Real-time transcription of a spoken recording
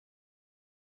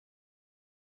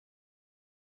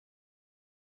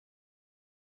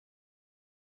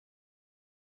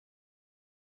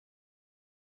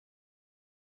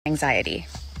anxiety.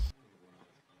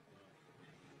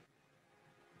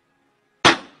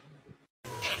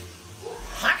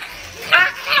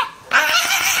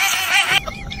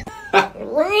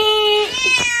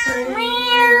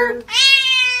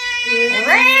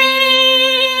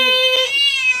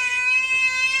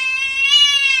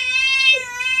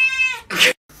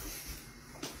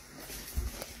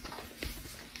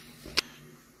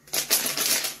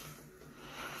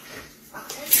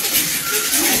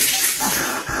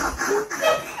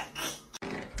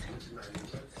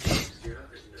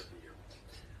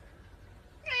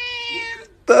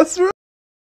 That's right.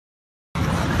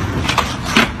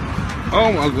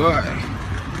 Oh my god.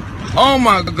 Oh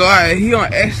my god. He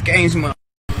on X Games mode.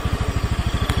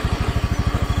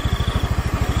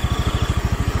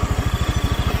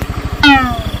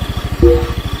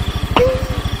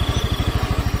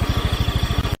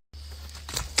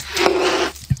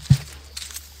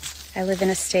 I live in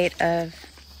a state of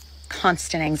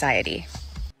constant anxiety.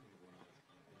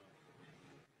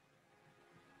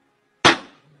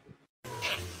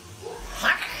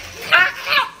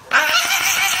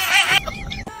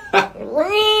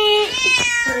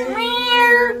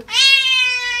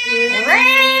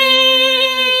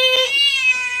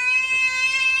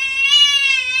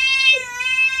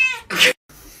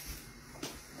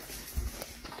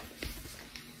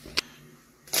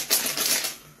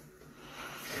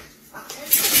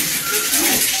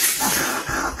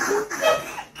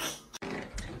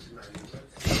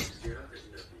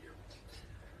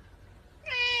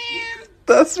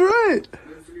 That's right.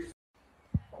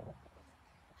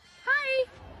 Hi.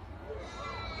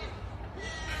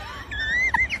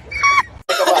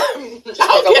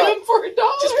 I'll get him for $1.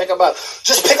 Just pick him up.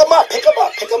 Just pick him up. Pick him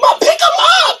up. Pick him up. Pick him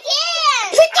up. Yeah.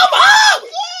 Pick him up.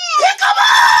 Yeah. Pick him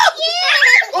up.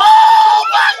 Yeah. Oh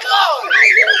my god.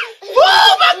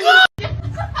 Oh my god.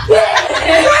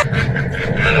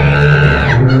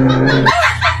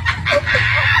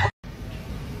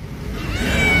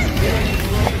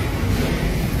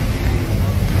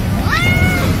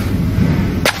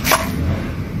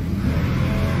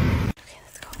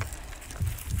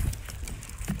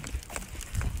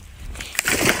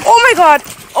 Oh my god!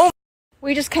 Oh,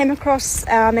 we just came across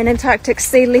an Antarctic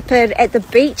sea leopard at the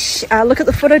beach. Look at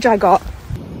the footage I got.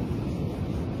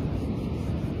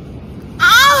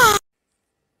 Ah!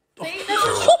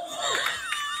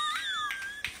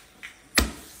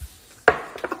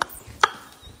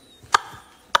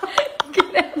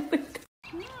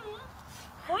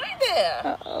 Hi there.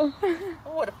 Uh-oh.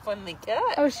 Oh, what a funny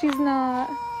cat. Oh, she's not.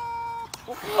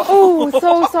 Oh,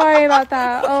 so sorry about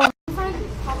that. Oh.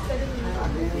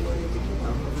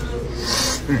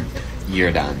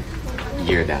 You're done.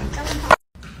 You're done.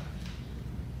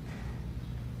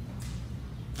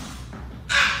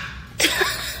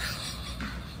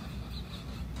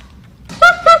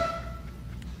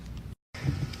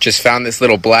 Just found this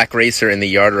little black racer in the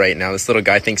yard right now. This little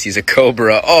guy thinks he's a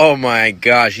cobra. Oh my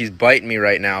gosh, he's biting me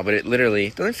right now, but it literally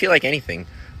doesn't feel like anything.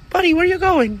 Buddy, where are you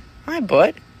going? Hi,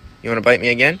 bud. You want to bite me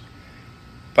again?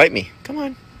 Bite me. Come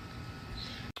on.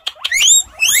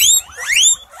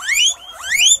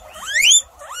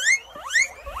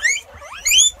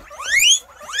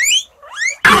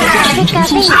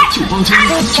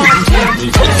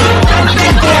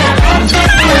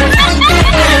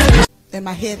 Then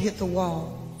my head hit the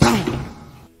wall.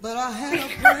 But I had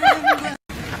a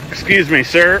Excuse me,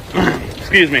 sir.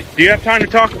 Excuse me. Do you have time to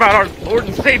talk about our Lord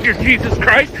and Savior Jesus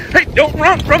Christ? Hey, don't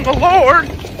run from the Lord!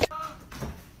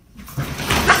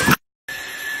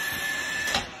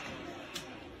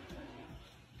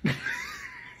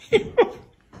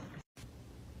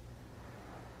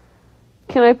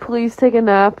 Can I please take a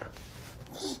nap?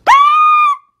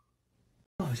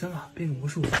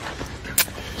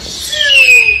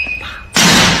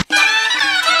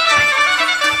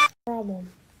 Problem.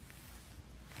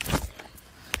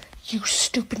 You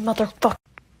stupid motherfucker.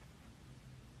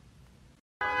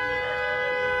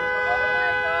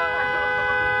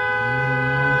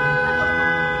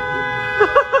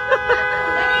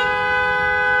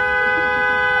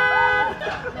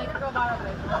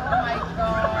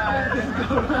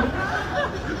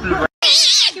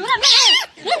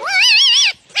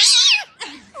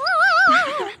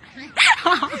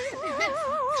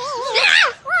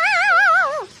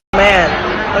 Man,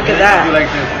 look at that.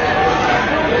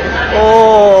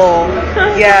 Oh,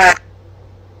 yeah.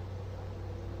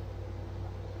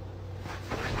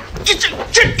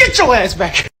 Get your ass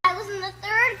back. I was in the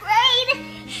 3rd grade.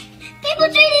 People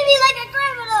treated me like a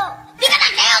criminal. You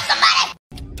gotta kill somebody.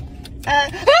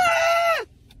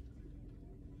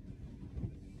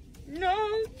 No,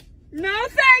 no,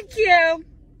 thank you.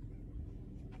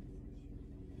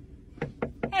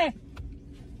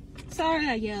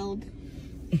 sorry I yelled.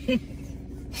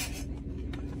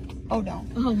 Oh no.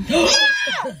 Oh,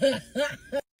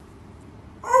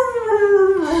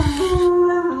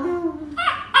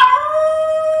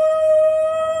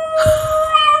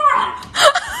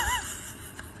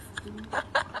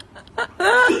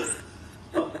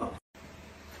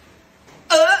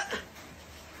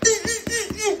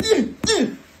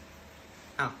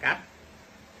 God.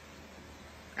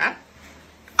 God?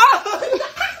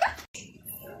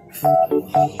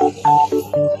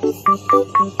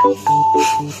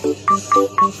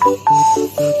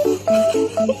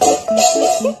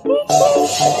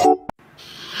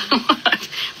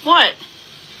 What?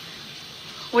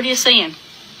 What are you saying?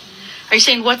 Are you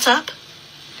saying what's up?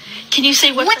 Can you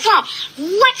say what's up?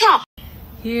 What's up?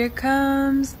 Here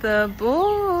comes the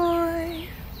boy.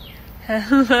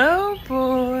 Hello,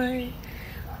 boy.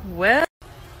 Well.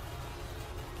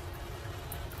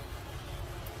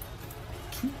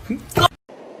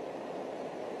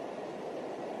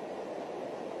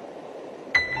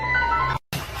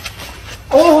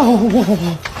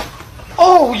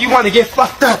 Oh, you want to get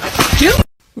fucked up?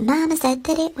 Mama said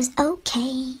that it was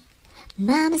okay.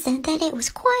 Mama said that it was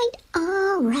quite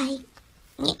alright.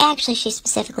 Actually, she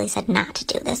specifically said not to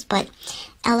do this, but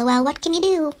LOL, what can you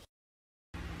do?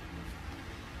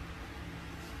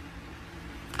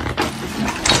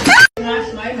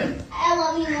 I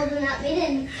love you more than that,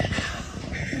 Maiden.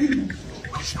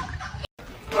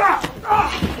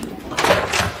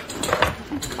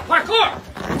 Parkour!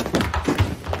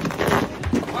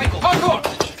 Michael, parkour!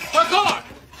 Parkour!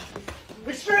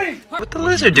 Extreme! What the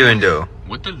lizard doing, though?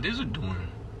 What the lizard doing?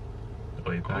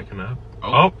 Oh, you backing up?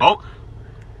 Oh.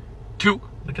 2.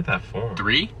 Look at that form.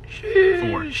 3.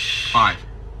 4. 5.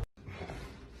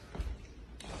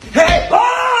 Hey!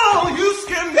 Oh, you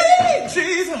scared me!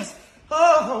 Jesus!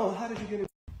 Oh, how did you get it?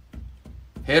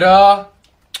 Hera!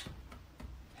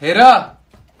 Hera!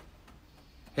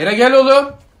 Hera gel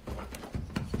oğlum.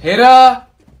 Hera!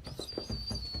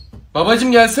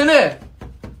 Babacım gelsene.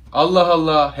 Allah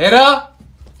Allah. Hera!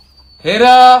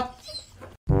 Hera!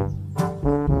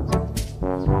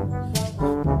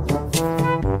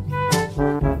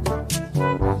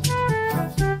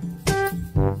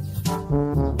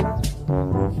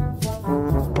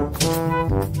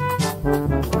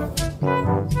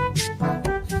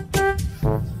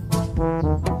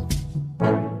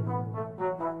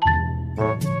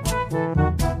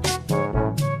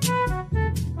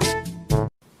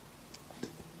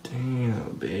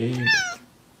 Damn, babe.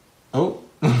 Oh.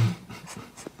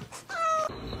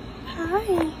 Hi.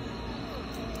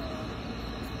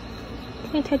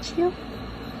 Can I touch you?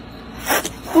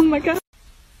 Oh my god.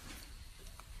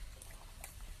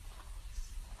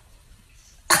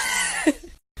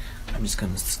 I'm just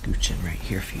gonna scooch in right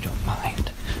here if you don't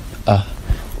mind.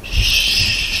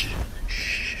 Shh.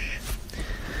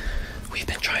 We've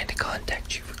been trying to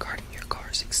contact you regarding your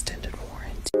car's extended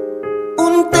warranty.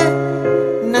 Unte,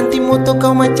 nanti mo to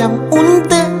kau macam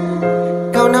unte.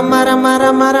 Kau na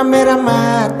marah-marah merah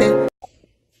mate.